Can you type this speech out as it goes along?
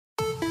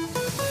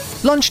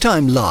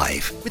Lunchtime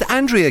Live with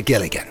Andrea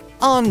Gilligan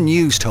on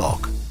News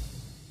Talk.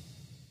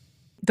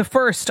 The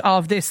first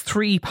of this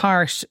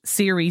 3-part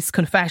series,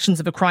 Confessions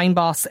of a Crime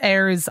Boss,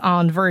 airs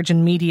on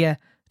Virgin Media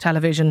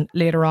television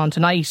later on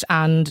tonight,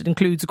 and it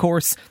includes, of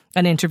course,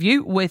 an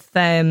interview with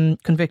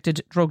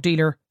convicted drug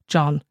dealer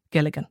John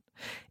Gilligan.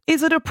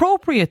 Is it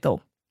appropriate,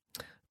 though,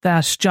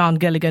 that John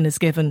Gilligan is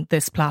given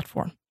this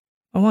platform?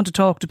 I want to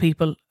talk to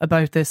people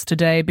about this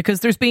today because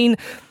there's been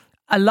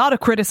a lot of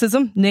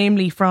criticism,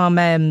 namely from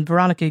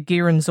Veronica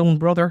Guerin's own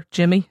brother,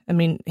 Jimmy. I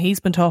mean, he's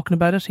been talking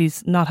about it.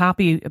 He's not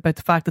happy about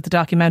the fact that the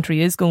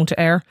documentary is going to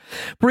air.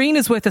 Breen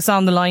is with us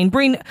on the line.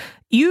 Breen,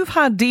 you've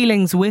had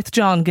dealings with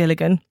John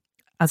Gilligan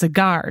as a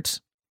guard.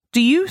 Do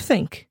you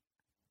think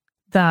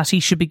that he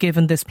should be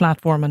given this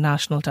platform on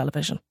national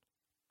television?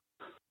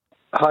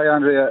 Hi,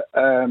 Andrea.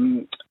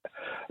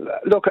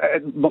 Look,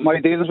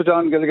 my dealings with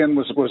John Gilligan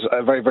was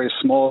a very, very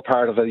small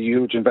part of a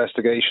huge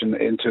investigation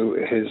into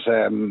his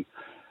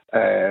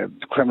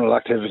criminal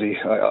activity.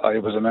 I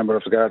was a member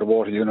of the Garda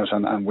Water Unit,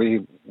 and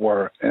we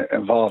were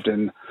involved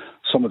in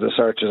some of the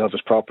searches of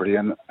his property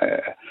and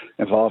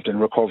involved in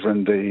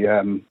recovering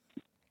the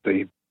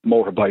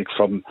motorbike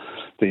from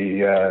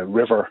the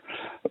river.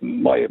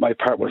 My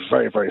part was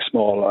very, very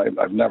small.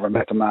 I've never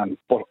met the man,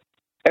 but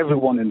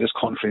everyone in this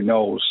country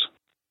knows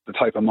the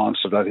type of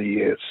monster that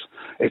he is.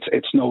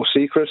 It's no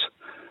secret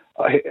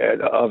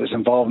of his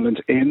involvement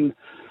in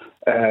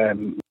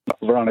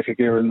Veronica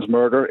Guerin's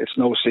murder. It's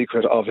no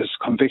secret of his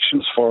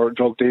convictions for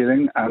drug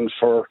dealing and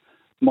for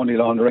money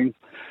laundering.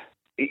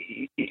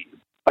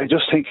 I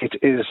just think it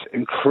is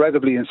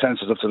incredibly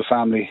insensitive to the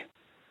family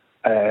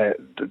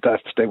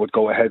that they would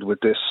go ahead with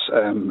this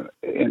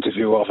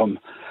interview of him.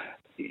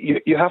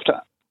 You have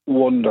to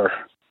wonder,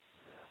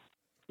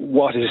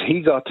 what has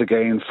he got to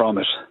gain from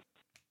it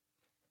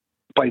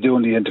by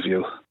doing the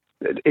interview?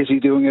 Is he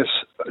doing it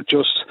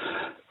just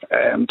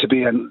to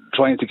be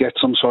trying to get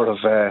some sort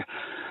of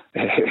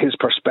his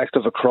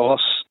perspective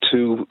across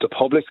to the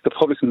public? The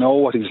public know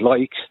what he's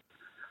like.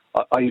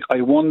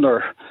 I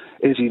wonder,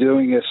 is he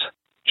doing it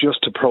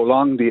just to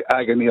prolong the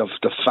agony of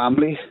the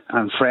family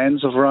and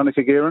friends of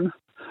Veronica Guerin?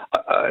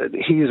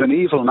 He is an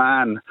evil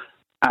man,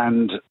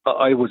 and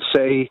I would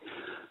say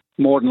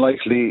more than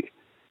likely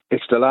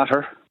it's the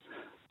latter,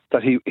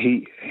 that he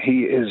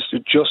is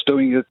just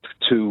doing it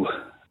to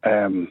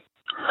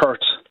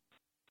hurt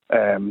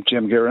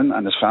Jim Guerin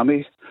and his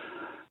family.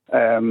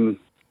 The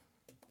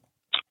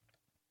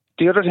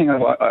other thing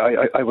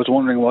I was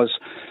wondering was,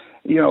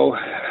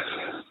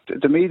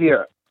 the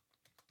media,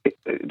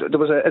 there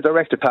was a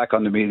direct attack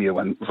on the media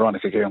when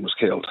Veronica Guerin was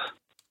killed.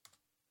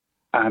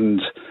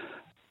 And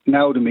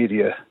now the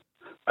media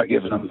are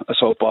giving him a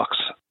soapbox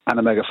and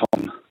a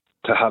megaphone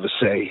to have a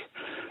say.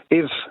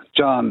 If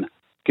John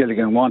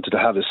Gilligan wanted to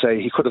have a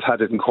say, he could have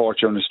had it in court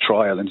during his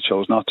trial, and he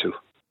chose not to.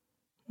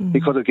 Mm-hmm.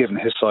 He could have given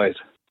his side.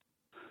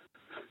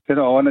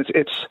 And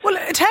it's well,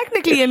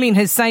 technically, I mean,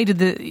 his side of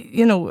the,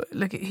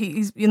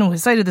 his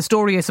side of the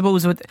story, I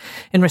suppose,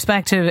 in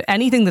respect to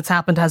anything that's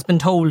happened, has been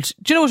told.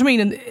 Do you know what I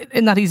mean?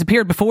 In that he's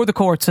appeared before the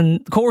courts,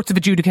 and the courts have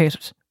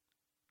adjudicated.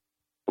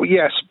 Well,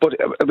 yes, but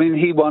I mean,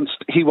 he wants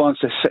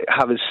to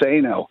have his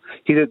say now.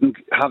 He didn't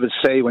have his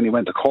say when he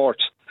went to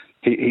court.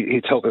 He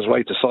took his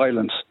right to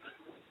silence,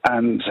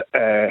 and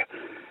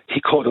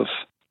he could have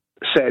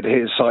said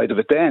his side of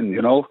it then,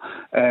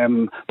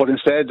 but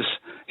instead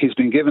he's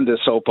been given this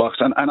soapbox,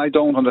 and I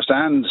don't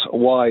understand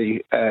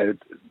why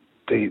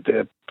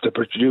the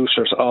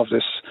producers of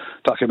this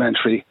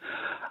documentary,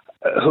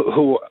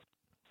 who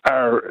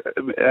are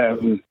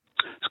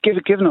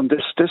giving him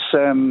this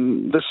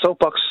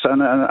soapbox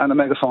and a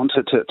megaphone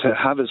to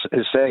have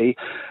his say.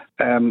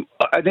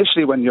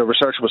 Initially, when your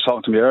researcher was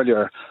talking to me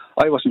earlier,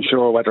 I wasn't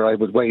sure whether I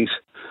would wait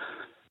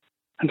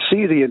and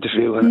see the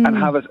interview and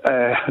have it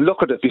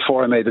look at it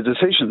before I made a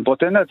decision. But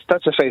then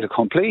that's a fait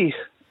accompli.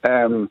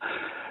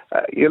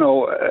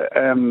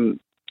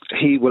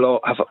 He will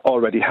have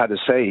already had a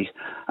say,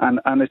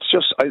 and it's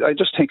just I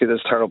just think it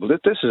is terrible.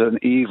 This is an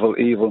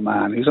evil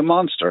man. He's a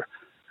monster.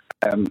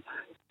 The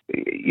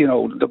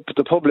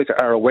public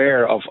are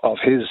aware of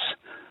his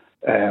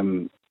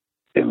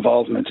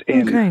involvement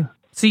in. Okay.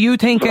 So you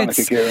think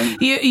Veronica it's Guerin.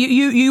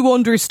 You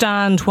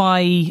understand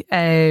why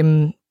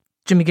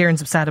Jimmy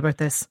Guerin's upset about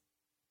this?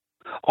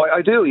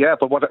 I do, yeah,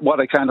 but what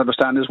I can't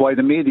understand is why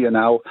the media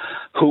now,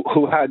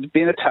 who had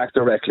been attacked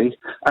directly,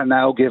 are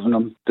now giving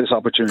them this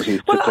opportunity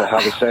to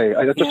have a say.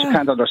 I just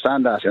can't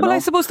understand that, Well, I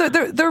suppose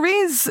there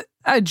is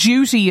a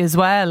duty as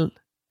well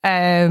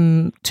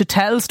to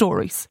tell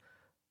stories,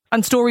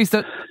 and stories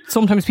that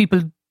sometimes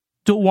people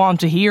don't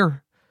want to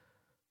hear.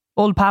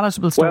 Old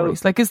palatable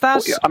stories. Is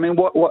that... I mean,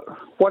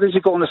 what is he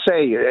going to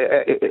say?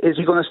 Is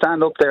he going to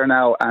stand up there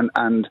now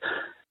and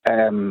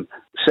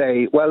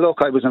say, well, look,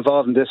 I was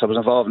involved in this, I was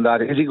involved in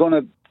that? Is he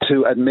going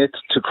to admit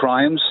to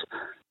crimes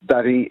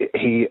that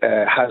he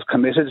has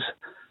committed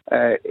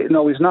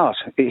No, he's not.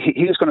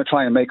 He's going to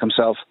try and make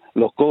himself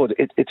look good.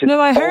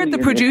 I heard the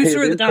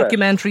producer of the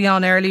documentary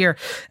on earlier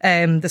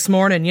this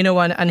morning,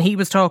 and he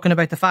was talking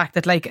about the fact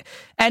that like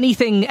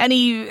anything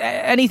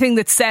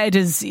that's said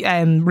is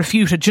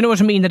refuted. Do you know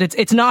what I mean? That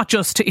it's not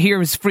just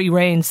here's free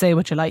rein, say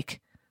what you like.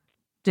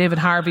 David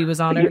Harvey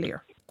was on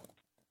earlier.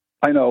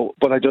 I know,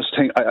 but I just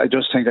think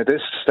at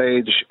this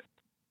stage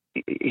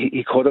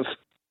he could have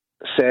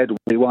said what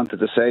he wanted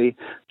to say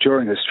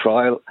during his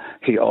trial.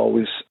 He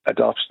always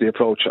adopts the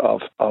approach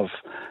of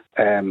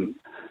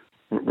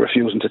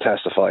refusing to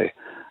testify,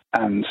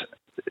 and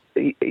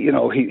he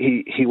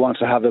wants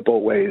to have it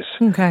both ways.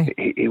 Okay.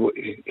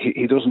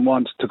 He doesn't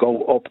want to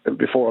go up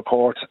before a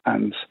court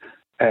and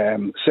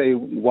say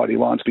what he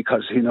wants,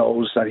 because he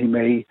knows that he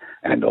may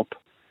end up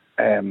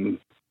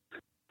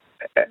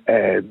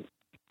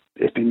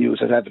it being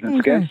used as evidence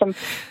against him.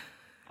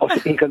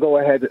 He can go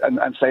ahead and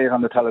say it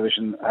on the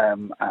television,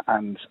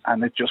 and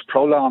it just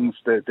prolongs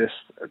this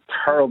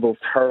terrible,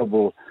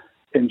 terrible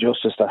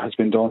injustice that has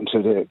been done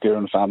to the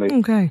Guerin family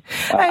and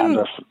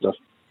their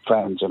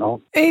friends,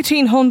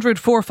 1800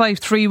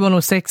 453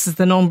 106 is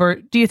the number.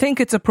 Do you think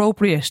it's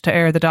appropriate to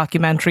air the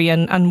documentary,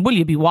 and will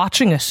you be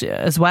watching it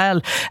as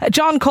well?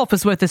 John Cuff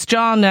is with us.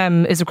 John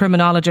is a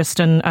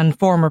criminologist and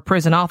former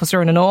prison officer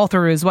and an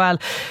author as well.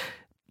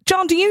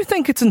 John, do you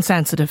think it's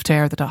insensitive to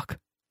air the doc?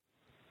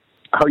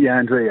 Oh yeah,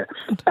 Andrea.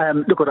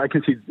 Look, I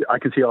can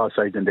see all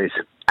sides in this,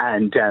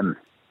 and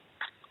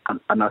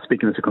I'm not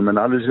speaking as a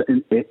criminologist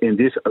in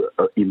this,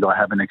 even though I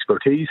have an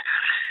expertise.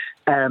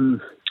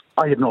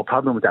 I have no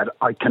problem with that.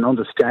 I can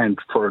understand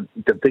for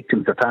the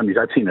victims, the families.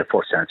 I've seen it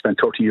firsthand. I spent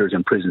 30 years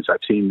in prisons. I've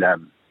seen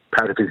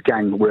part of his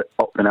gang were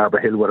up in Arbour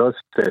Hill with us.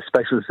 The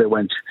specialists, they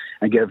went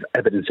and gave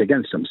evidence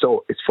against him.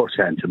 So it's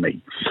firsthand to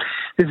me.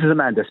 This is a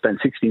man that spent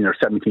 16 or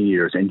 17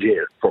 years in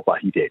jail for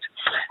what he did,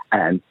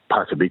 and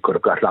possibly could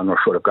have got longer,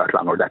 should have got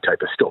longer, that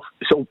type of stuff.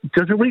 So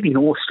there's really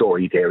no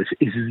story there. It's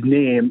his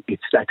name,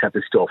 it's that type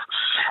of stuff.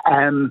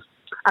 And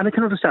I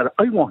can understand it.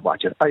 I won't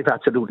watch it. I have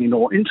absolutely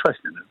no interest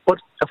in it. But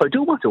if I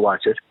do want to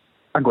watch it,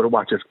 I'm going to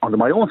watch it under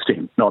my own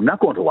steam. No, I'm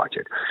not going to watch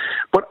it.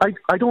 But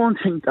I don't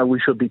think that we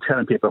should be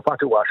telling people what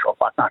to watch or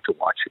what not to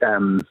watch.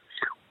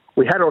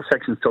 We had our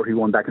Section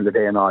 31 back in the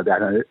day and all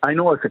that. And I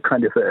know it's a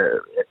kind of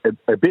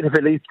a bit of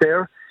a leap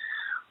there.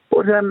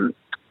 But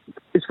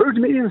it's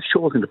Virgin Media has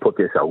chosen to put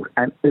this out.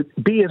 And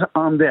be it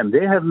on them.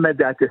 They have made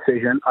that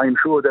decision. I'm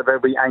sure they've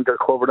every angle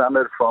covered on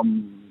it,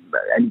 from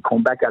any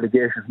comeback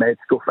allegations made,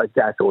 stuff like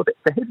that. So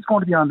the hit is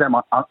going to be on them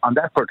on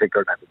that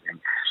particular type of thing.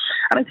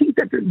 And I think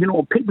that,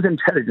 people's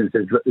intelligence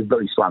is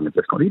very strong in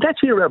this country. Let's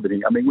hear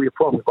everything. I mean, we have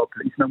problems about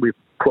policemen, we have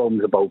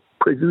problems about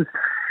prisons.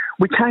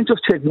 We can't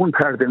just take one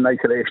part of it in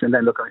isolation and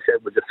then look and say,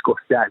 we'll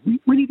discuss that.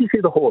 We need to see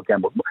the whole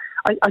gamut.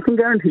 I can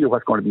guarantee you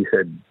what's going to be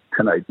said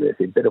tonight.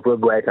 A bit of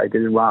regret, I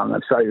did it wrong,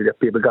 I'm sorry that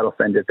people got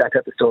offended, that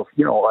type of stuff.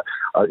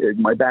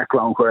 My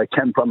background, where I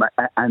came from,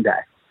 and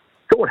that.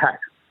 So it has.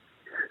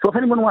 So if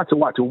anyone wants to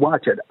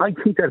watch it, I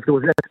think that if there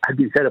was less had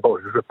been said about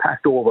it, it was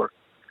passed over.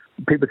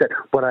 People said,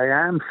 but I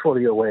am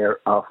fully aware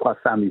of what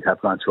families have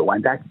gone through,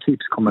 and that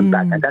keeps coming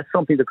back. And that's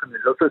something the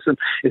criminal justice system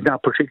is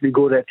not particularly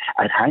good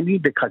at handling,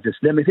 because it's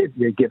limited.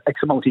 They give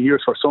X amount of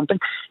years for something.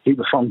 He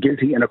was found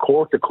guilty in a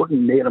court. They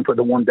couldn't nail him for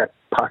the one that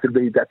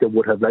possibly that they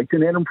would have liked to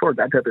nail him for,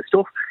 that type of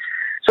stuff.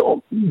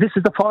 So this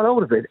is the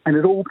fallout of it, and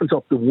it opens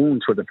up the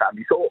wounds for the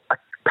family. So a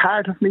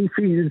part of me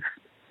feels,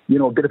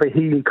 a bit of a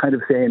heel kind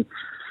of saying,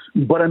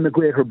 but I'm a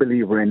greater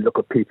believer in, look,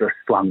 at people are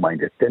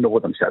strong-minded. They know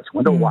themselves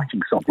when they're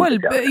watching something. Well,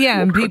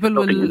 and people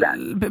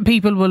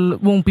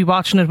won't be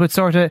watching it with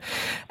sort of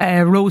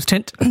rose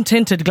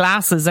tinted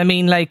glasses. I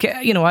mean, I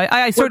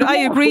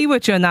agree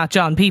with you on that,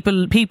 John.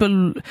 People.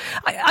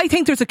 I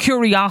think there's a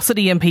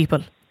curiosity in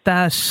people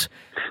that.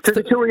 There's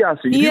a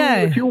curiosity. Yeah.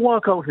 If you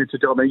walk out into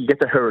Dublin, you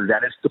get the Herald,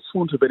 and it's the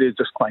front of it is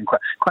just crime.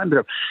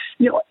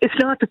 It's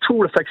not the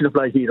true reflection of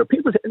life either.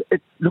 People say,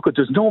 look,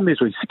 there's no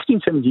misery.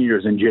 16, 17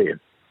 years in jail.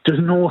 There's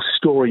no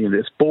story in it.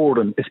 It's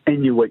boredom, it's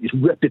ennui, it's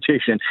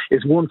repetition.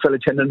 It's one fella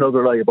telling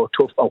another lie about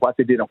what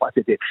they did and what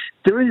they did.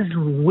 There is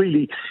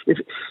really...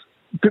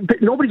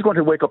 nobody's going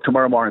to wake up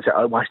tomorrow morning and say,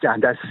 "I'll watch that,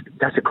 and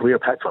that's a career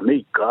path for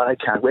me. God, I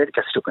can't wait to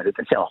get stuck in it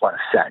and say, oh, what a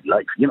sad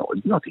life."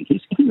 Nothing.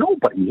 He's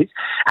nobody.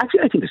 Actually,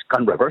 I think it's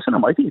gone reverse on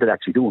him. I think it'll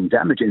actually do him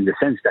damage in the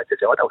sense that they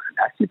say, "Oh, that was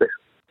a nasty bit.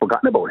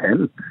 Forgotten about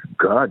him."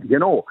 God, there's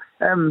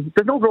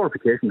no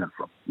glorification in it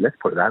from. Let's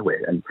put it that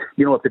way. And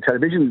if the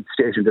television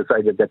station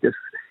decided that this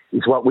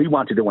is what we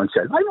want to do and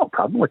said, I have no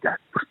problem with that.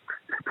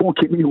 It won't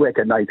keep me awake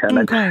at night time.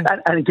 Okay.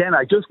 And again,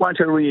 I just want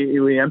to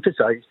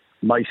re-emphasize,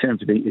 my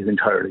sympathy is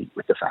entirely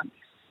with the families.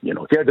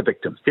 They're the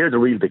victims. They're the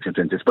real victims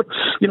in this. But,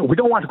 we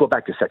don't want to go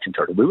back to Section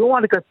 30. We don't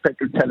want to get back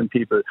to telling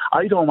people,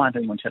 I don't want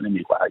anyone telling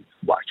me what I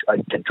watch. I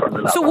can turn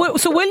it off.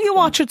 So will you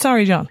watch it?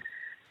 Sorry, John.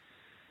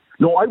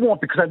 No, I won't,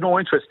 because I have no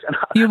interest. And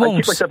you won't? I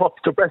keep myself up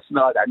to breast and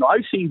all that. No,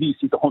 I've seen these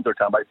the 100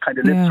 times. I've kind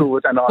of lived through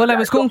it and all that. Well, I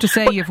was going to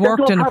say, you've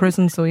worked in a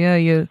prison, so yeah,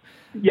 you...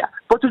 Yeah,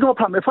 but there's no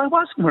problem. If I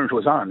wasn't when it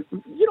was on,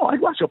 I'd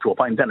watch up to a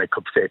point, then I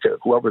could say to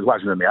whoever was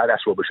watching me,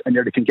 that's rubbish, and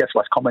they can guess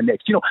what's coming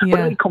next. But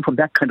I come from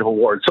that kind of a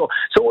world. So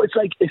it's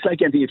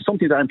like Andy, it's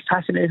something that I'm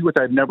fascinated with,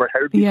 I've never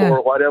heard before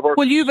or whatever.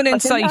 Well, you've an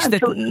insight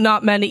that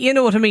not many, you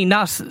know what I mean,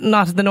 not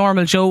the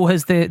normal Joe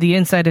has the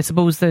insight, I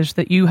suppose,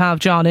 that you have,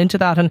 John, into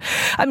that. And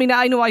I mean,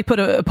 I know I put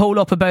a poll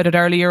up about it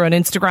earlier on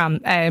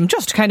Instagram,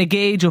 just to kind of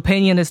gauge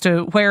opinion as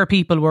to where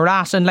people were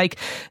at. And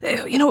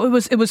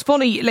it was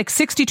funny,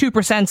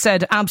 62%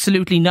 said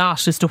absolutely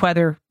not as to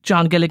whether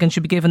John Gilligan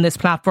should be given this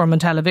platform on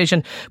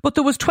television. But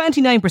there was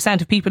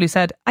 29% of people who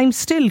said, I'm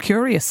still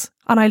curious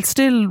and I'll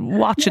still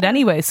watch it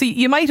anyway. So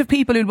you might have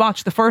people who'd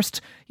watch the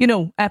first,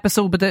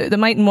 episode, but they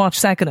mightn't watch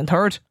second and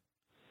third.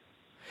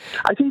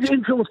 I think the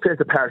influence plays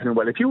a part in.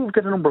 Well, if you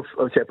get a number of,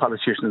 say,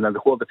 politicians and they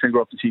hold the finger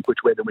up to see which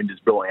way the wind is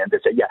blowing, and they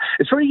say,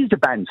 it's very easy to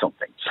ban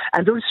something.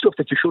 And there is stuff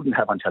that you shouldn't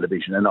have on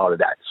television and all of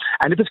that.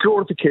 And if it's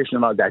glorification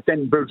and all that,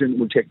 then Virgin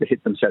will take the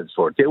hit themselves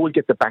for it. They will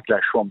get the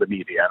backlash from the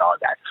media and all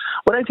that.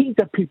 But I think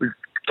that people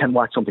can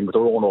watch something with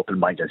their own open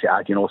mind and say,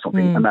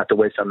 something, I'm not to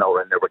waste an hour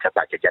and never get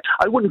back again.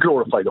 I wouldn't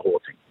glorify the whole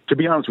thing. To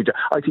be honest with you,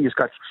 I think it's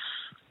got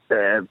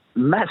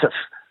massive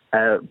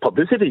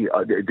publicity,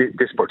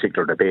 this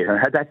particular debate, and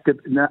had that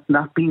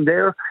not been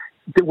there,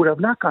 they would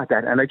have not got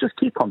that. And I just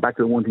keep coming back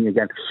to the one thing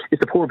again, it's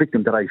the poor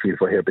victim that I feel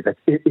for here, because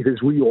it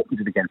has reopened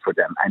it again for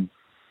them. And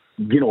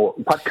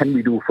what can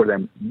we do for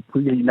them?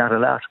 Really not a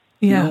lot.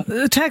 Yeah.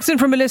 Text in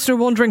from a listener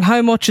wondering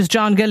how much has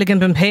John Gilligan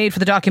been paid for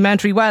the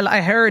documentary. Well, I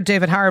heard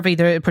David Harvey,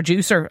 the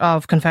producer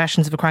of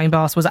Confessions of a Crime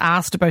Boss, was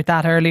asked about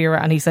that earlier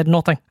and he said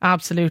nothing.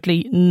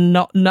 Absolutely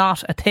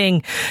not a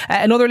thing.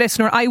 Another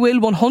listener, I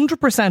will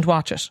 100%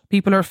 watch it.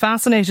 People are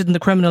fascinated in the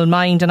criminal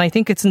mind and I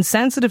think it's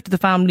insensitive to the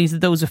families of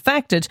those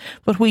affected,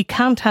 but we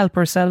can't help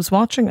ourselves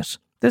watching it.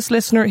 This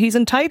listener, he's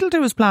entitled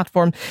to his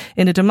platform.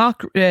 In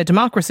a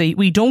democracy,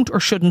 we don't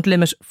or shouldn't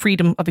limit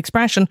freedom of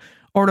expression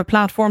or a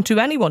platform to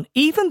anyone,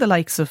 even the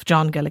likes of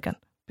John Gilligan,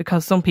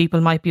 because some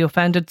people might be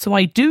offended. So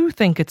I do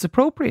think it's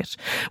appropriate.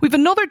 We've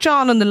another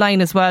John on the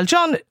line as well.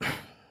 John,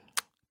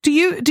 do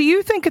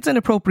you think it's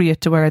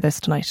inappropriate to wear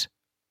this tonight?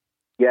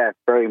 Yeah,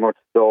 very much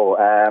so.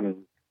 I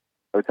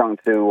was talking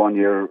to one of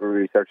your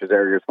researchers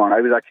earlier this morning.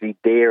 I was actually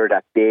there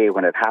that day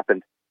when it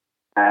happened.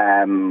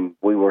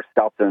 We were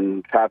stopped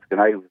in traffic, and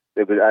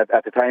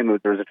at the time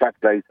there was a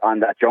traffic light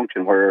on that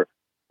junction where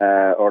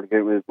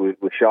Ortega was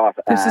shot.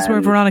 This is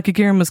where Veronica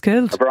Guerin was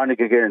killed.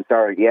 Veronica Guerin,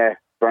 sorry, yeah,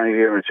 Veronica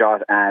Guerin was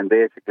shot, and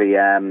basically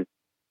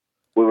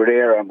we were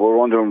there and we were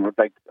wondering,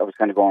 I was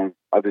kind of going,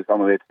 I was on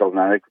my way to Dublin,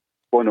 and I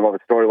wondering what the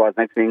story was.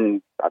 Next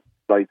thing,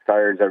 lights,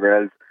 sirens,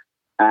 everywhere else.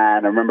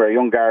 And I remember a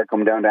young guard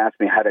coming down to ask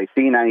me, had I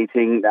seen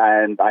anything?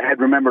 And I had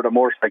remembered a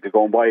motorcycle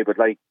going by, but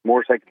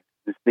motorcycles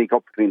sneak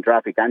up between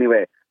traffic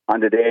anyway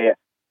on the day.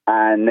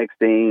 And next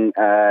thing,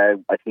 I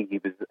think he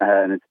was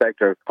an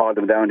inspector, called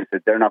him down. He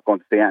said, they're not going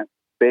to see it.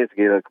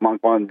 Basically, come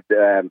on,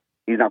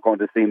 he's not going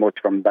to see much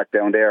from back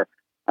down there.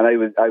 And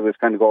I was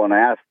kind of going,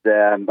 I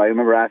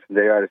remember asking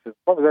the guy, I said,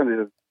 what was that? He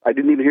said, I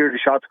didn't even hear the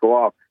shots go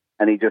off.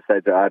 And he just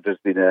said, there's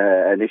been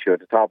an issue at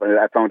the top. And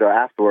I found out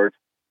afterwards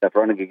that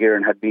Veronica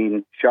Guerin had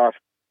been shot.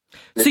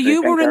 So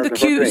you were in the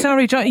queue,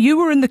 sorry, John, you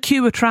were in the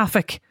queue of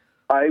traffic.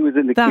 I was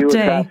in the queue of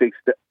traffic,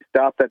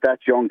 stopped at that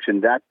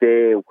junction that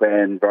day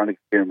when Veronica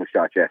Guerin was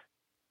shot, yes.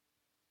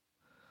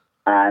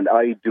 And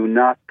I do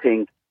not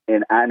think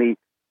in any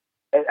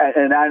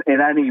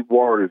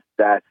world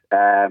that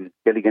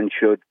Gilligan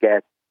should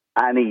get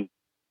any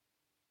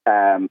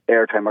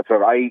airtime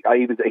whatsoever.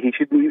 He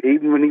shouldn't,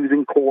 even when he was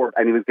in court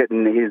and he was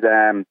getting his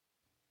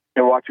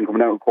watching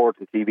coming out in court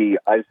on TV,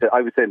 I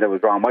was saying that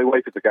was wrong. My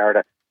wife is a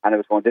Garda, and I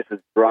was going, this is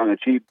wrong, and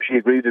she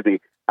agreed with me.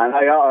 And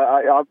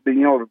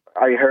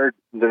I heard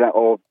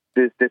that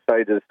this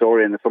side of the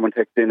story, and someone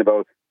texted in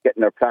about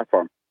getting their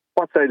platform.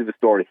 What side of the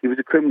story? He was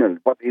a criminal.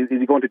 What is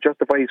he going to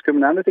justify his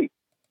criminality?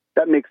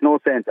 That makes no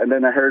sense. And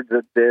then I heard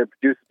that the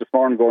producers this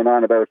morning going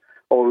on about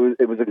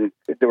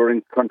they were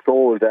in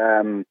controlled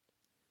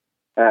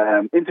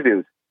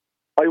interviews.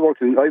 I've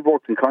worked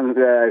in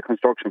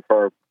construction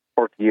for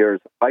 40 years.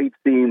 I've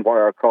seen what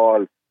are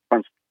called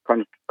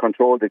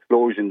controlled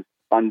explosions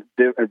on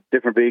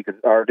different vehicles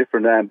or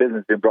different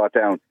businesses being brought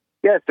down.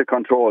 Yes, they're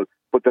controlled,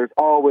 but there's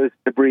always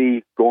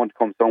debris going to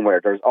come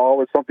somewhere. There's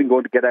always something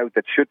going to get out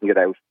that shouldn't get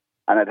out,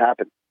 and it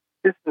happens.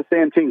 This is the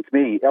same thing to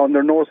me.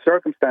 Under no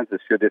circumstances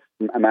should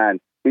a man.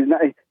 He's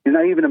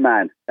not even a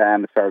man,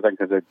 as far as I'm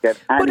concerned, get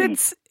any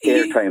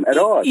airtime at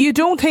all. You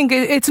don't think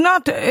it's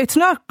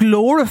not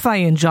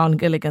glorifying John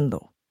Gilligan,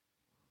 though?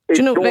 It's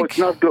not.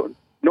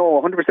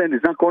 No, 100%.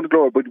 It's not going to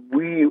glorify.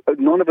 But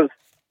none of us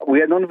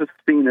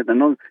seen it,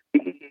 and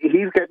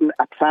he's getting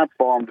a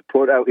platform to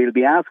put out. He'll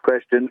be asked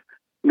questions.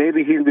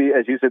 Maybe he'll be,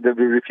 as you said, there'll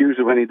be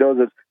refusal when he does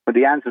it, but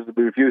the answers will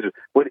be refusal.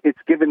 But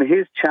it's given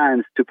his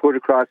chance to put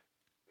across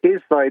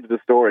his side of the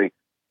story.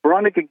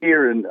 Veronica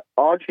Guerin,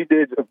 all she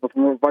did, if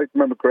I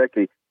remember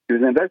correctly, she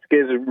was an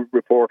investigative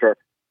reporter.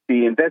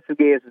 She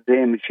investigated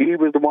him. She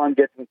was the one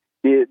delving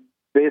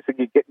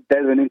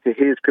into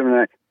his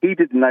criminality. He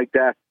didn't like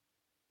that.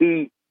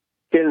 He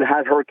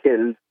had her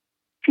killed.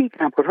 she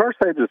can't put her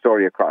side of the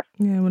story across.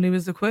 Yeah, when he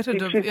was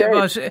acquitted of,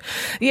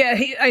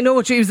 I know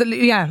what she was.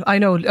 Yeah, I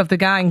know of the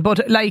gang,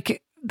 but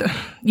like,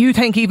 you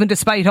think even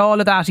despite all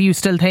of that, you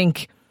still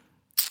think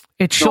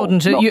it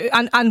shouldn't, No.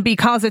 and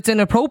because it's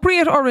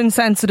inappropriate or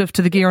insensitive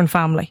to the Guerin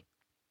family.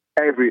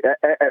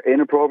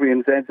 Inappropriate,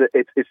 insensitive.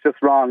 It's just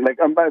wrong. Like,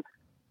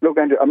 look,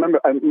 Andrew, I remember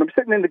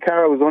sitting in the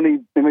car. I was only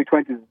in my 20s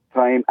at the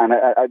time, and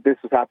this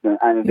was happening.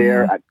 And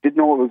I didn't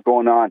know what was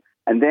going on.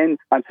 And then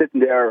I'm sitting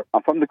there.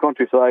 I'm from the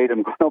countryside.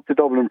 I'm going up to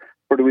Dublin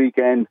for the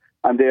weekend.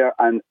 I'm there,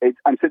 and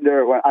I'm sitting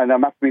there, and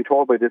I'm after being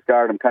told by this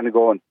guard. I'm kind of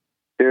going,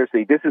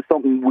 seriously, this is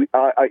something we'd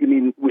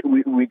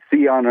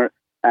see on her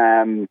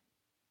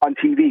on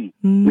TV.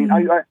 I mean,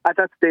 I at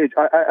that stage,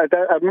 I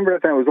remember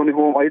that time I was only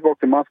home. I'd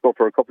worked in Moscow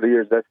for a couple of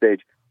years at that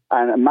stage,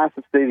 and a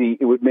massive city.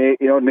 It would make,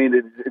 you know what I mean?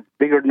 It's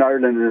bigger than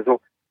Ireland,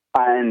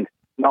 and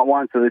not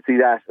once did I see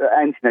that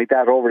anything like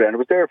that over there. And I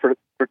was there for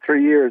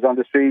 3 years on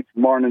the streets,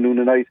 morning, noon,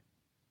 and night.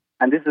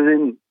 And this is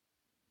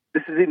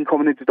even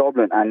coming into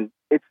Dublin, and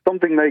it's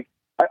something like,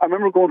 I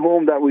remember going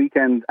home that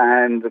weekend,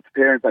 and the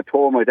parents, I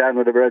told my dad and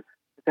whatever else,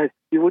 I said,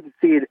 you wouldn't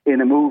see it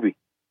in a movie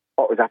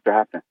what was after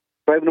happening.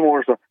 Driving the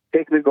motorcycle,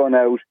 taking the gun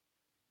out,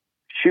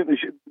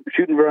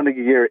 shooting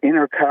Veronica Guerin in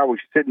her car while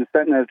she's sitting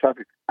in the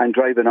traffic and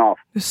driving off.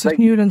 This is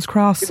Newlands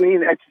Cross. I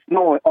mean,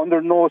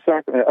 under no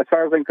circumstances, as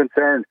far as I'm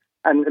concerned,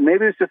 and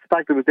maybe it's just the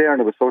fact that it was there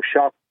and I was so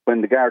shocked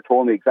when the guard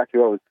told me exactly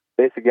what was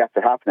basically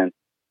after happening.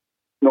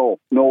 No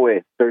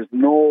way. There's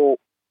nothing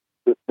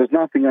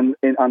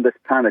on this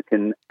planet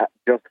can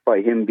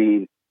justify him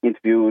being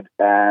interviewed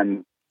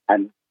and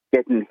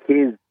getting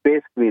it's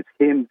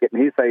him getting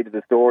his side of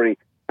the story,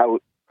 how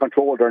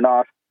controlled or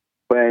not,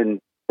 when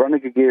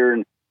Veronica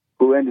Guerin,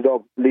 who ended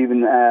up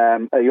leaving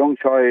a young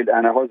child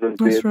and a husband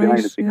behind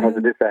us because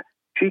of this,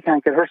 she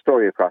can't get her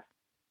story across.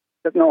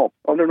 No,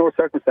 under no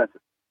circumstances.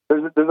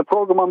 There's a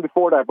programme on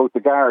before that about the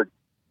guard.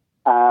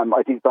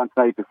 I think it's on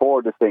tonight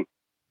before this thing.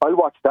 I'll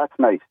watch that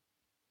tonight.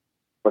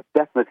 But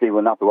definitely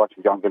will not be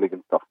watching John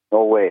Gilligan stuff.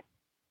 No way.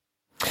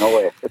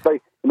 It's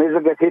like, you may as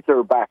well get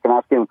Hitler back and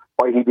ask him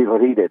why he did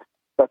what he did.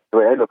 That's the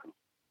way I look at it.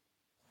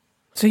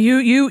 So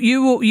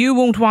you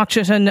won't watch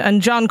it,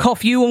 and John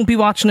Cuff, you won't be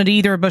watching it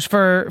either, but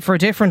for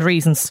different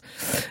reasons,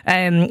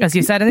 as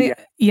you said.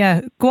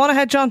 Yeah. Go on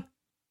ahead, John.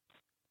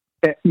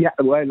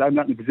 Well, I'm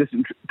not in a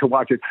position to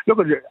watch it. Look,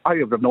 I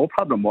have no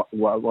problem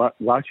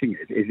watching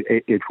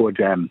it. It would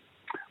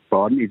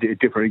broaden it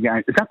different.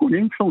 It's not going to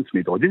influence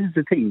me, though. This is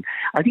the thing.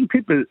 I think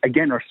people,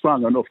 again, are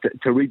strong enough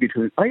to read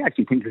between. I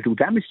actually think it'll do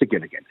damage to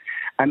Gilligan.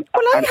 I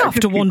have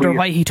to wonder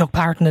why he took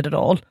part in it at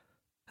all.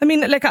 I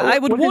mean, like, I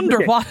would wonder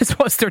what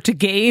was there to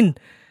gain,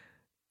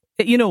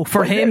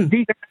 for him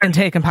in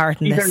taking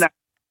part in this.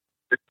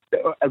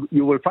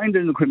 You will find it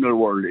in the criminal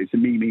world, it's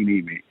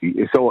me.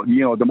 So,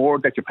 the more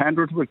that you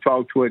pander to it,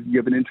 talk to it, you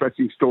have an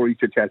interesting story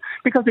to tell.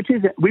 Because it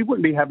is, we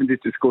wouldn't be having this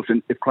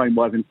discussion if crime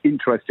wasn't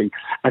interesting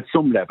at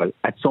some level,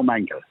 at some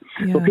angle.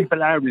 Yeah. So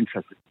people are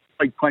interested.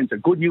 Like, crimes are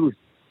good news,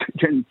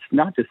 tends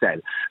not to sell.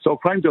 So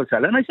crime does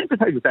sell. And I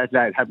sympathise with that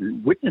lad,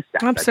 having witnessed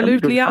that.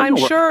 Absolutely, I'm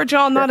sure,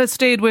 John, that has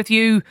stayed with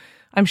you.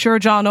 I'm sure,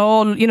 John,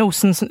 all,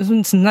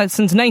 since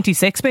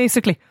 96,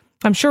 basically.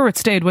 I'm sure it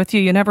stayed with you.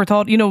 You never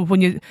thought,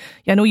 when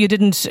I know you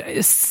didn't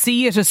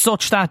see it as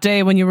such that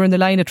day when you were in the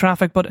line of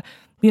traffic, but,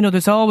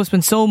 there's always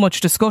been so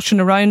much discussion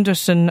around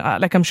it, and,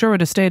 I'm sure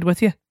it has stayed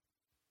with you.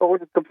 Oh,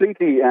 it's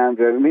completely,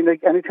 Andrea. I mean,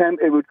 like, anytime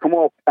it would come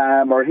up,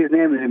 or his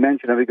name would be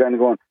mentioned, I'd be kind of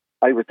going,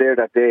 I was there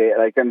that day.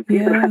 Like, and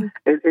people,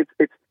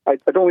 I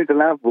don't mean to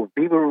laugh, but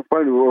people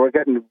were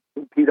getting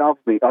peed off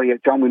me. Oh yeah,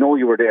 John, we know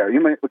you were there.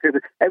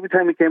 Because every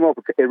time it came up,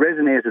 it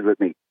resonated with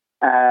me.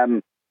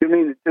 You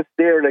mean it's just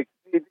there? Like,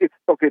 it's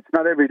okay. It's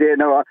not every day.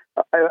 Now,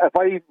 if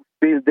I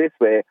feel this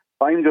way,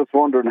 I'm just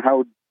wondering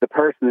how the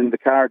person in the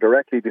car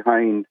directly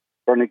behind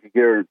Veronica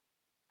Guerin,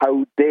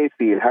 how they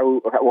feel,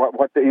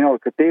 what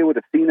because they would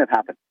have seen it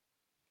happen.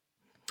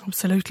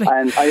 Absolutely.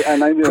 And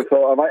I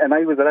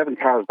was 11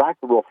 cars back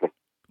roughly.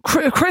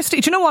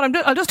 Christy, do you know what?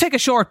 I'll just take a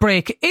short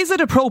break. Is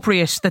it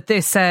appropriate that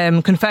this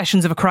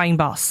Confessions of a Crime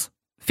Boss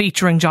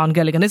featuring John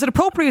Gilligan, is it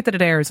appropriate that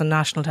it airs on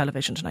national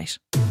television tonight?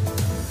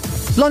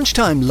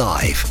 Lunchtime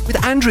Live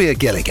with Andrea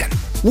Gilligan.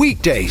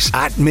 Weekdays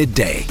at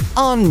midday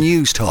on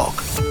News Talk.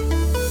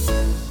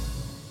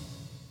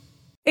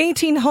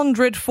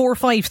 1800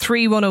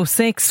 453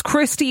 106.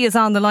 Christy is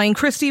on the line.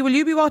 Christy, will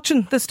you be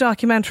watching this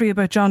documentary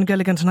about John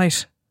Gilligan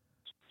tonight?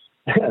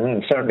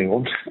 Certainly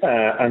won't,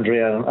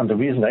 Andrea. And the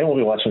reason I won't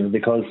be watching is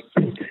because,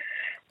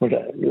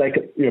 like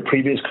your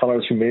previous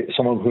callers,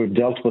 someone who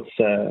dealt with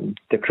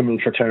the criminal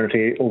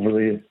fraternity over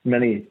the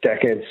many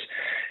decades,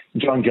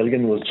 John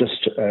Gilligan was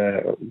just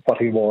what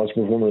he was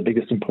one of the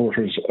biggest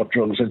importers of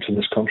drugs into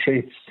this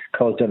country,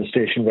 caused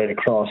devastation right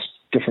across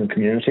different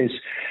communities,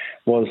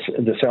 was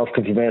the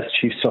self-confessed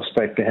chief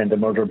suspect behind the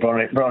murder of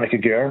Veronica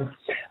Guerin,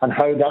 and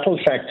how that will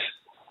affect,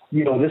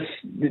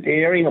 the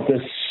airing of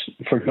this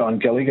for John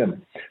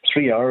Gilligan,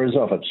 3 hours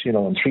of it,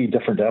 in 3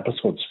 different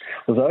episodes,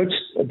 without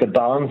the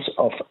balance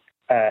of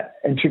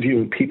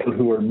interviewing people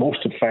who were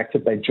most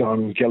affected by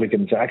John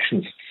Gilligan's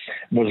actions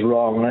was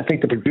wrong. And I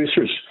think the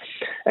producers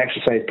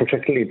exercised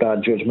particularly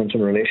bad judgment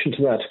in relation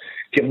to that,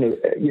 given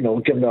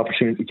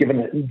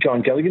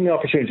John Gilligan the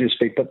opportunity to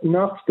speak, but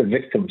not the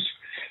victims.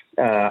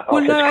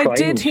 Well, no, I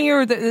did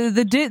hear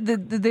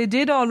that they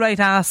did all right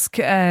ask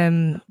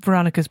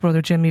Veronica's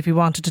brother Jimmy if he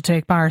wanted to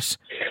take part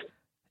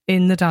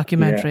in the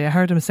documentary. Yeah. I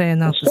heard him saying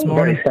that this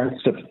morning. Very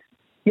sensitive.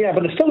 Yeah,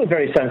 but it's still a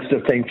very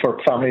sensitive thing for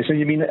families. And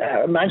you mean,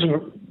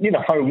 imagine,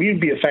 how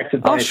we'd be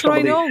affected by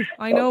somebody.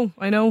 I know.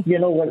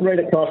 Right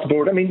across the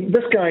board. I mean,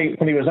 this guy,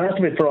 when he was asked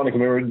about Veronica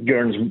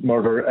Guerin's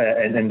murder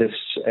in this,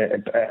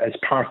 as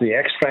part of the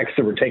extracts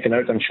that were taken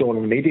out and shown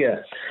in the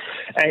media,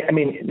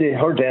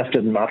 her death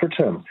didn't matter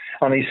to him.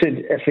 And he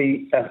said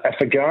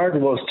if a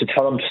guard was to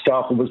tell him to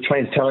stop and was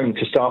trying to tell him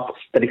to stop,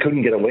 that he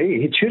couldn't get away,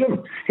 he'd shoot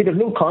him. He'd have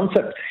no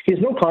concept. He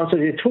has no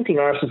concept. He's a total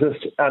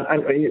narcissist,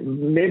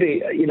 and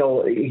maybe,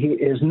 he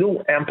has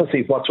no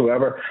empathy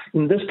whatsoever.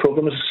 And this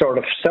program is a sort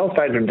of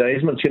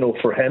self-aggrandizement,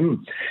 for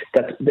him,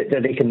 that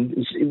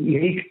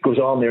he goes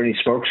on there and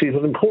he smirks. He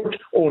was in court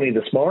only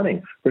this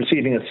morning,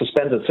 receiving a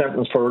suspended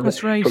sentence for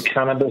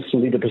cannabis,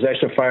 illegal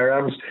possession of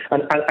firearms,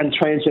 and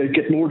trying to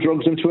get more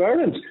drugs into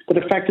Ireland that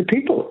affected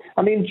people.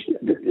 I mean,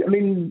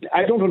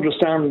 I don't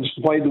understand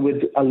why they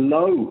would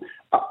allow,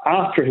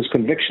 after his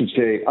conviction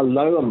today,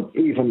 allow him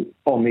even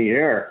on the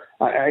air.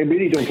 I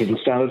really don't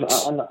understand it.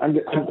 And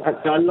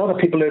a lot of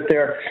people out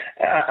there,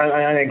 and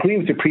I agree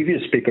with the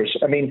previous speakers,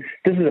 I mean,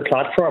 this is a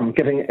platform,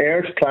 giving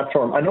air to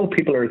platform. I know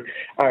people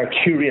are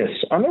curious,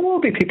 and there will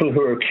be people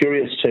who are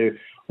curious to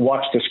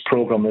watch this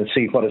programme and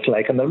see what it's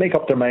like, and they'll make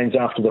up their minds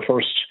after the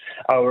first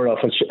hour of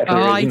it.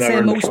 I'd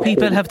say most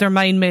people have their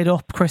mind made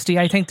up, Christy.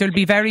 I think there'll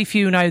be very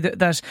few now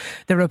that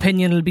their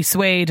opinion will be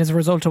swayed as a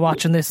result of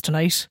watching this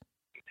tonight.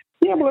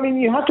 Yeah, well, I mean,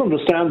 you have to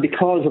understand,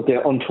 because of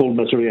the untold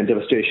misery and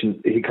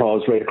devastation he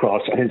caused right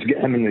across,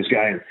 him and his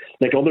gang,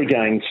 like other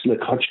gangs, like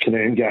Hutch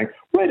Canaan gang,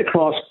 right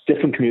across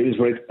different communities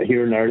right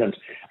here in Ireland.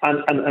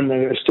 And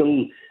they're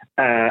still,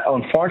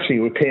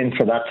 unfortunately, we're paying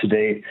for that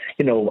today.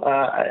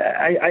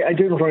 I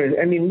do not worry.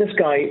 I mean, this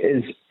guy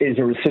is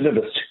a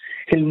recidivist.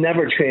 He'll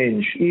never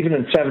change, even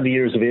in 70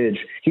 years of age.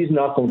 He's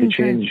not going to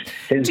change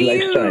his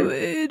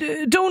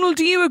lifestyle. Donald,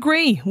 do you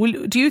agree?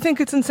 Do you think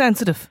it's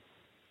insensitive?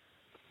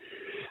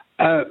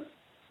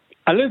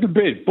 A little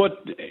bit,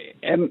 but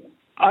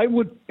I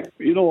would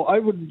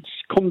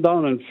come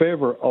down in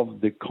favour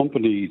of the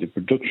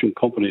production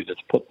company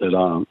that's put that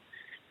on.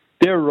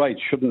 Their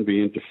rights shouldn't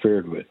be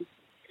interfered with.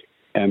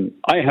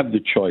 I have the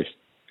choice: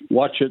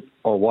 watch it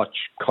or watch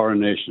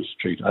Coronation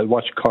Street. I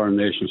watch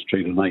Coronation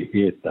Street and I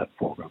hate that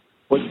programme.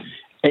 But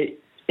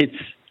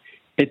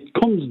it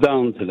comes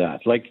down to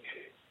that. Like,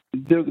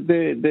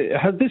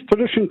 has this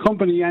production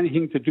company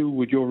anything to do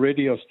with your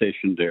radio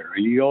station there? Are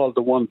you all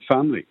the one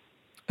family?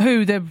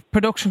 Who, the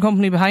production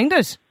company behind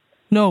it?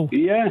 No.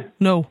 Yeah?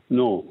 No.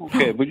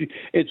 Okay, but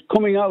it's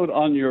coming out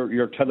on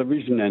your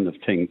television end of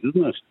things,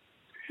 isn't it?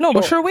 No,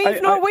 but sure,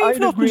 we've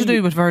nothing to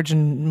do with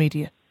Virgin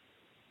Media.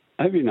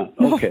 Have you not?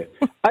 Okay.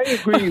 I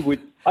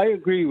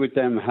agree with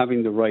them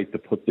having the right to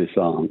put this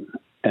on.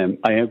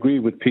 I agree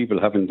with people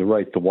having the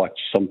right to watch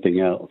something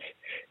else.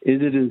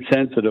 Is it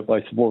insensitive?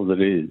 I suppose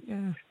it is.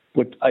 Yeah.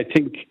 But I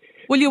think...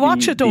 Will you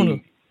watch it, Donald?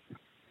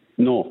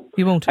 No.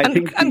 You won't.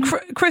 And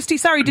Christy,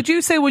 sorry, did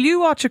you say, will you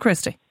watch it,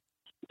 Christy?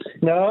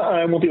 No,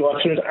 I won't be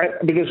watching it.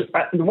 Because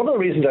one of the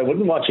reasons I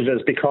wouldn't watch it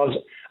is because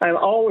I'm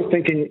always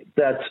thinking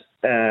that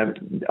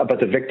about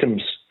the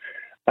victims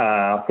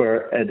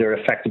where they're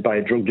affected by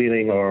drug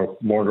dealing or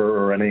murder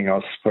or anything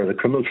else, for the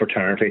criminal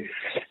fraternity.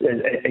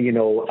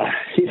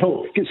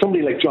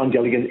 Somebody like John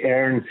Gilligan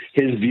airing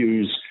his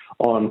views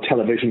on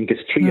television,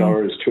 gets 3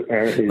 hours to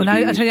air his views.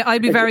 I tell you,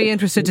 I'd be very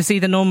interested to see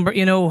the number,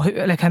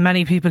 like how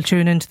many people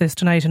tune into this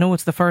tonight. I know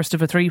it's the first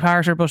of a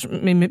three-parter, but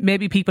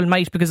maybe people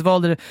might, because of all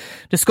the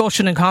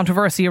discussion and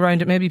controversy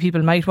around it, maybe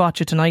people might watch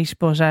it tonight,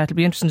 but it'll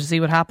be interesting to see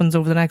what happens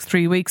over the next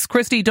 3 weeks.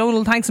 Christy,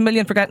 Donald, thanks a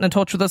million for getting in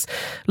touch with us.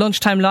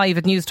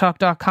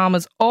 lunchtimelive@newstalk.com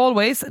as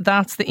always.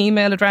 That's the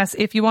email address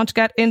if you want to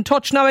get in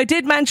touch. Now, I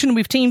did mention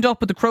we've teamed up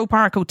with the Crow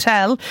Park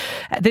Hotel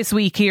this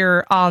week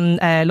here on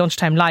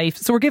Lunchtime Live.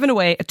 So we're giving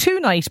away a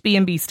 2-night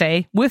B&B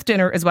stay with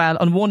dinner as well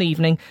on one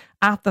evening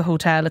at the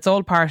hotel. It's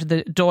all part of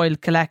the Doyle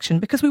collection,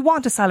 because we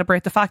want to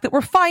celebrate the fact that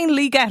we're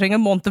finally getting a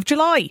month of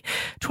July.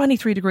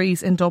 23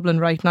 degrees in Dublin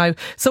right now.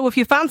 So if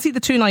you fancy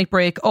the 2-night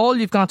break, all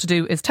you've got to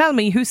do is tell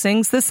me who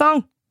sings this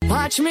song.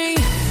 Watch me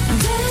dance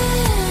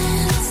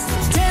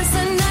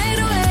the night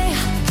away.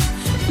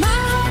 My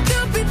heart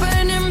could be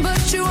burning,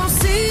 but you won't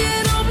see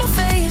it on my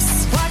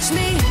face. Watch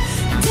me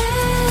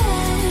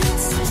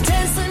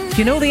dance the night.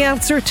 You know the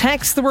answer.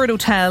 Text the word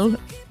hotel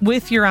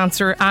with your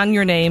answer and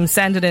your name.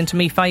 Send it in to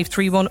me,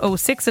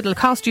 53106. It'll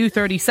cost you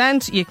 30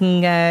 cents. You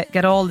can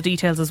get all the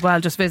details as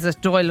well. Just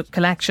visit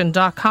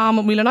doylecollection.com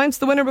and we'll announce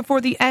the winner before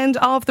the end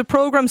of the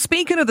programme.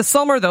 Speaking of the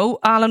summer though,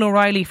 Alan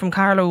O'Reilly from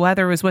Carlow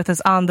Weather is with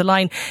us on the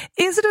line.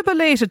 Is it a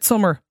belated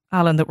summer,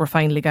 Alan, that we're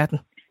finally getting?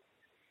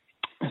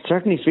 It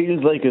certainly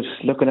feels like it,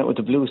 looking out with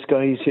the blue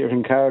skies here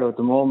in Carlow at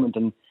the moment,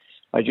 and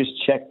I just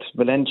checked,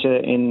 Valencia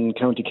in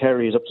County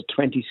Kerry is up to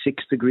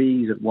 26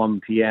 degrees at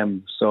 1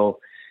 p.m. So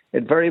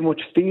it very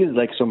much feels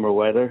like summer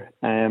weather.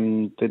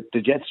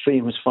 The jet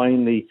stream has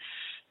finally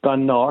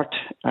gone north,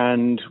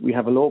 and we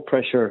have a low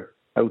pressure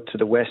out to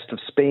the west of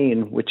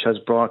Spain, which has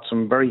brought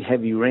some very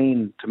heavy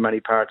rain to many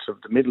parts of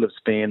the middle of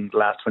Spain the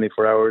last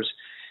 24 hours.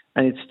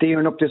 And it's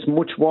steering up this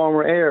much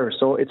warmer air.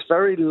 So it's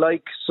very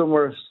like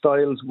summer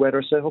styles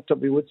weather setup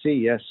that we would see,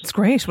 yes. It's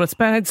great. Well,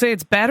 I'd say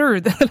it's better.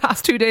 The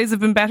last 2 days have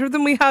been better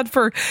than we had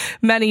for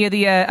many of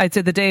the, I'd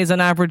say, the days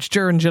on average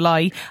during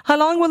July. How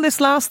long will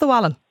this last though,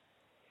 Alan?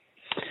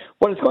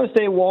 Well, it's going to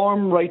stay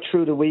warm right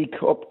through the week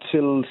up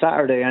till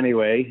Saturday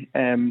anyway.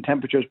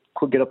 Temperatures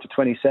could get up to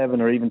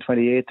 27 or even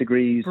 28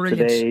 degrees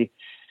today.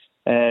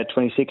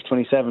 26,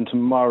 27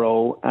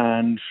 tomorrow,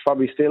 and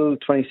probably still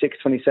 26,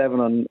 27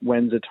 on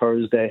Wednesday,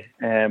 Thursday.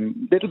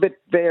 Little bit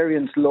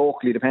variance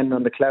locally depending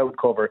on the cloud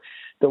cover.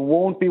 There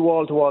won't be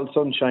wall-to-wall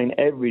sunshine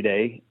every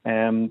day.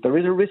 There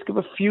is a risk of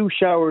a few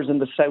showers in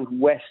the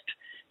southwest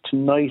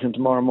tonight and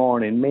tomorrow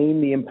morning,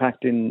 mainly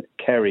impacting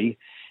Kerry,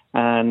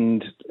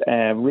 and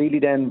really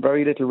then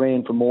very little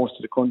rain for most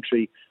of the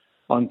country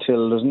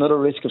until there's another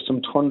risk of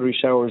some thundery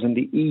showers in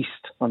the east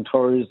on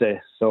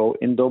Thursday. So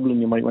in Dublin,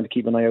 you might want to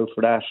keep an eye out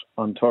for that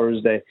on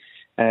Thursday.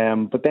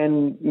 But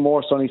then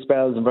more sunny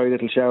spells and very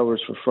little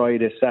showers for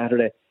Friday,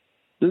 Saturday.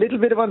 A little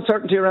bit of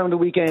uncertainty around the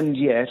weekend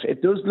yet.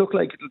 It does look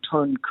like it'll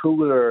turn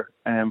cooler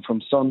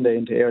from Sunday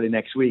into early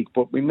next week,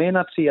 but we may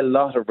not see a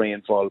lot of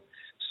rainfall.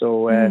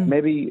 So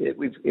maybe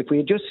if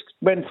we just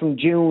went from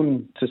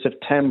June to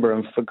September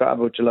and forgot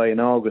about July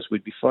and August,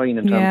 we'd be fine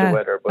in terms of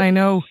weather. But I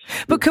know.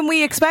 But can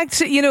we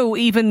expect,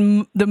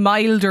 even the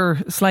milder,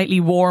 slightly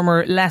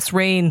warmer, less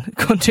rain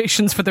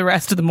conditions for the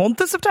rest of the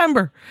month of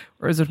September?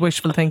 Or is it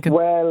wishful thinking?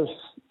 Well,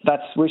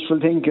 that's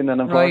wishful thinking,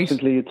 and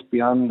unfortunately it's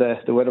beyond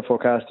the weather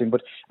forecasting.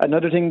 But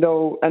another thing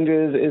though,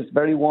 Andrea, is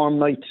very warm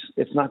nights.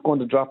 It's not going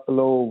to drop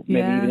below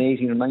maybe even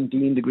 18 or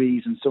 19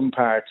 degrees in some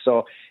parts.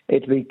 So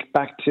it'll be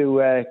back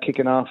to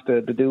kicking off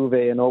the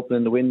duvet and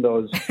opening the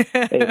windows.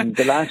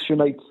 The last few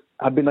nights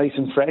have been nice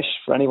and fresh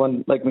for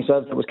anyone like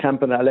myself that was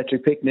camping at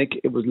Electric Picnic.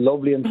 It was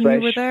lovely and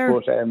fresh. You were there?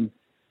 But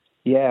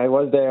yeah, I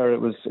was there. It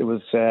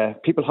was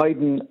people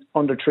hiding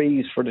under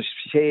trees for the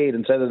shade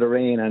instead of the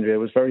rain, Andrea. It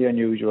was very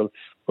unusual,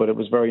 but it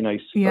was very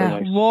nice. Yeah,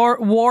 very nice.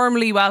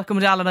 Warmly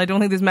welcomed, Alan. I don't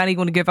think there's many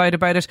going to give out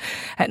about it.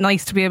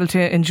 Nice to be able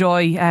to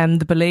enjoy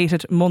the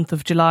belated month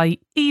of July,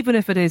 even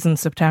if it is in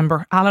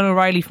September. Alan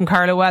O'Reilly from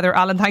Carlow Weather.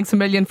 Alan, thanks a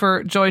million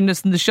for joining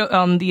us in the show,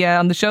 on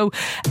the show.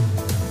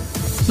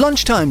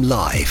 Lunchtime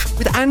Live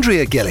with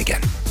Andrea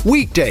Gilligan.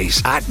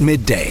 Weekdays at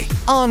midday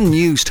on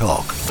News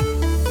Talk.